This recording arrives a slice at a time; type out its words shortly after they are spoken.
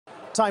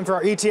Time for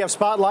our ETF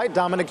Spotlight.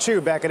 Dominic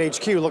Chu back at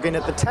HQ looking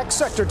at the tech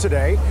sector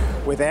today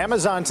with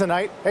Amazon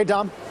tonight. Hey,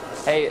 Dom.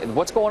 Hey,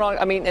 what's going on?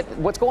 I mean,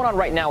 what's going on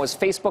right now is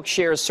Facebook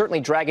shares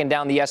certainly dragging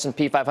down the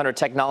S&P 500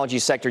 technology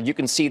sector. You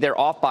can see they're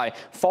off by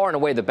far and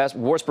away the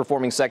worst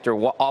performing sector,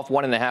 off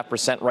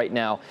 1.5% right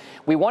now.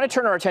 We want to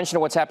turn our attention to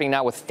what's happening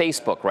now with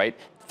Facebook, right?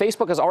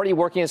 Facebook is already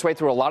working its way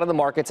through a lot of the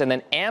markets, and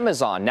then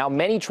Amazon. Now,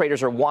 many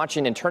traders are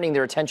watching and turning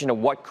their attention to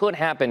what could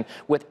happen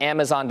with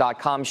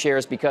Amazon.com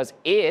shares because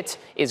it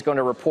is going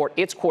to report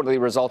its quarterly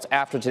results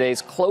after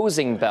today's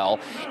closing bell.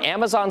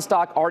 Amazon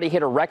stock already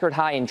hit a record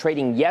high in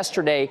trading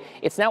yesterday.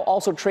 It's now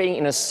also trading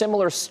in a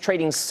similar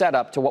trading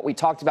setup to what we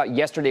talked about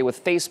yesterday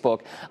with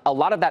Facebook. A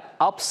lot of that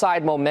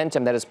upside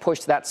momentum that has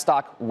pushed that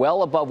stock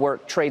well above where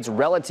it trades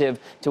relative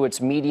to its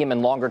medium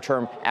and longer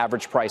term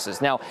average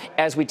prices. Now,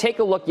 as we take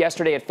a look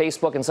yesterday at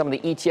Facebook and some of the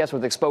ETFs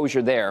with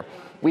exposure there,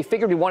 we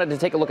figured we wanted to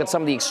take a look at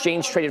some of the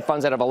exchange-traded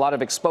funds that have a lot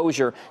of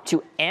exposure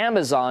to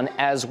Amazon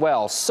as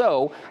well.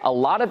 So a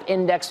lot of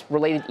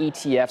index-related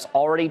ETFs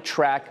already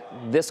track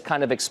this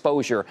kind of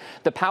exposure.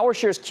 The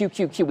PowerShares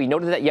QQQ, we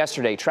noted that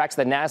yesterday, tracks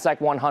the NASDAQ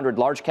 100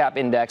 large cap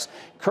index,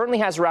 currently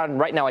has around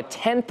right now a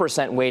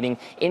 10% weighting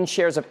in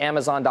shares of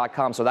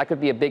Amazon.com. So that could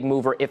be a big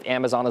mover if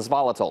Amazon is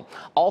volatile.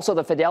 Also,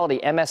 the Fidelity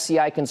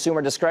MSCI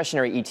Consumer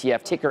Discretionary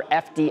ETF, ticker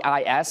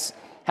FDIS,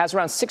 has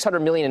around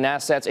 $600 million in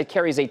assets. It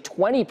carries a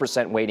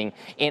 20% weighting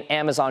in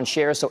Amazon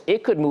shares, so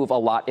it could move a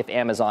lot if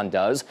Amazon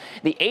does.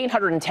 The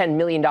 $810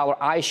 million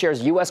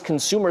iShares U.S.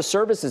 Consumer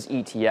Services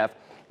ETF,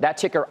 that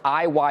ticker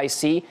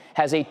IYC,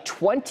 has a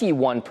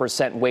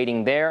 21%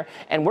 weighting there.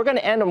 And we're going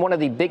to end on one of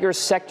the bigger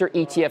sector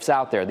ETFs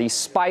out there, the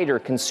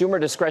SPDR Consumer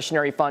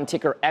Discretionary Fund,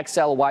 ticker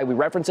XLY. We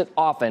reference it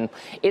often.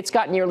 It's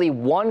got nearly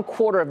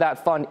 1/4 of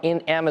that fund in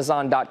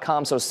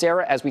Amazon.com. So,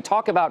 Sarah, as we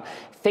talk about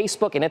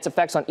Facebook and its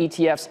effects on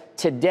ETFs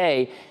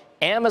today,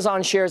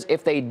 Amazon shares,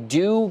 if they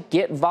do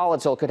get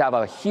volatile, could have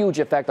a huge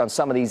effect on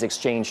some of these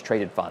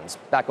exchange-traded funds.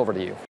 Back over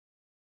to you.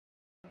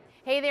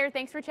 Hey there,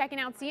 thanks for checking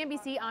out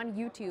CNBC on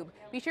YouTube.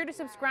 Be sure to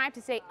subscribe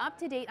to stay up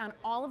to date on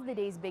all of the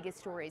day's biggest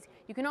stories.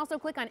 You can also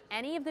click on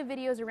any of the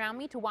videos around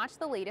me to watch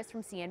the latest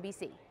from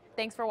CNBC.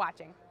 Thanks for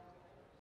watching.